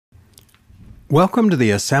Welcome to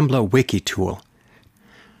the Assembla Wiki tool.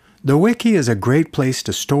 The Wiki is a great place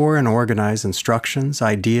to store and organize instructions,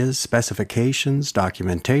 ideas, specifications,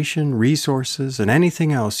 documentation, resources, and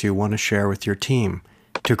anything else you want to share with your team.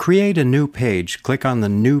 To create a new page, click on the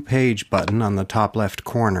New Page button on the top left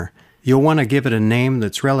corner. You'll want to give it a name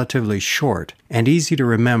that's relatively short and easy to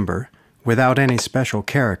remember without any special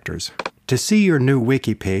characters. To see your new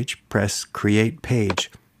Wiki page, press Create Page.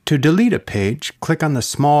 To delete a page, click on the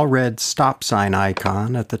small red stop sign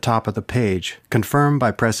icon at the top of the page. Confirm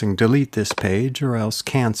by pressing Delete this page or else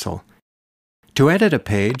Cancel. To edit a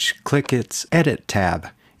page, click its Edit tab.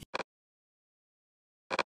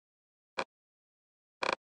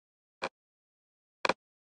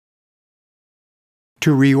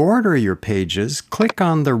 To reorder your pages, click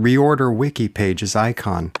on the Reorder Wiki Pages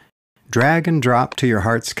icon. Drag and drop to your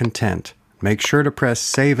heart's content. Make sure to press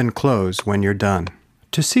Save and Close when you're done.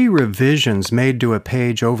 To see revisions made to a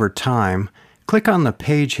page over time, click on the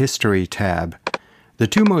Page History tab. The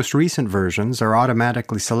two most recent versions are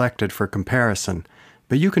automatically selected for comparison,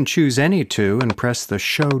 but you can choose any two and press the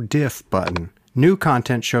Show Diff button. New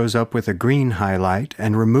content shows up with a green highlight,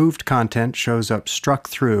 and removed content shows up struck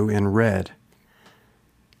through in red.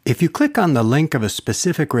 If you click on the link of a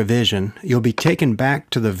specific revision, you'll be taken back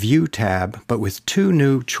to the View tab, but with two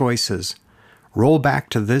new choices. Roll back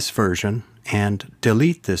to this version and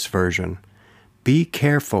delete this version. Be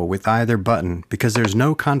careful with either button because there's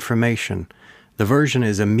no confirmation. The version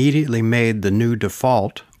is immediately made the new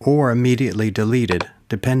default or immediately deleted,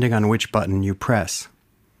 depending on which button you press.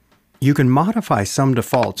 You can modify some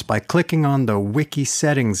defaults by clicking on the Wiki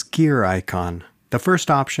Settings gear icon. The first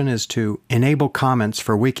option is to enable comments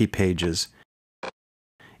for wiki pages.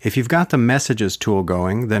 If you've got the Messages tool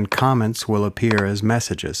going, then comments will appear as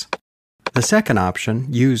messages. The second option,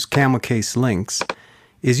 Use Camel Case Links,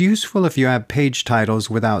 is useful if you have page titles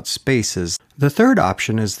without spaces. The third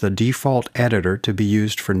option is the default editor to be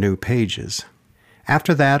used for new pages.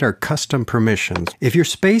 After that are custom permissions. If your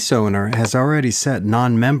space owner has already set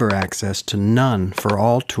non-member access to None for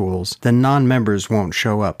all tools, then non-members won't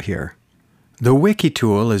show up here. The Wiki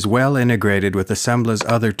tool is well integrated with Assembla's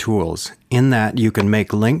other tools, in that you can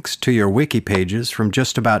make links to your wiki pages from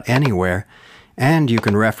just about anywhere, and you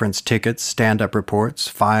can reference tickets, stand-up reports,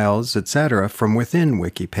 files, etc. from within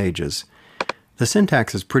wiki pages. The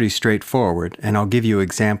syntax is pretty straightforward, and I'll give you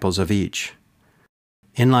examples of each.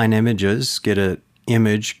 Inline images get an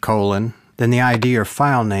image, then the ID or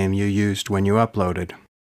file name you used when you uploaded.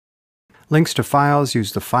 Links to files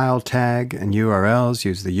use the file tag, and URLs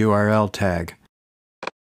use the URL tag.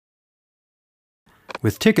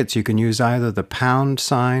 With tickets, you can use either the pound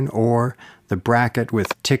sign or the bracket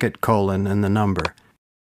with ticket : and the number.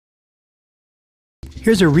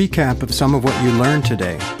 Here's a recap of some of what you learned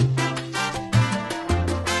today.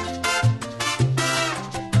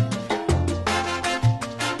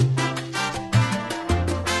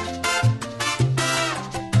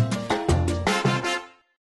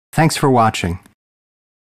 Thanks for watching.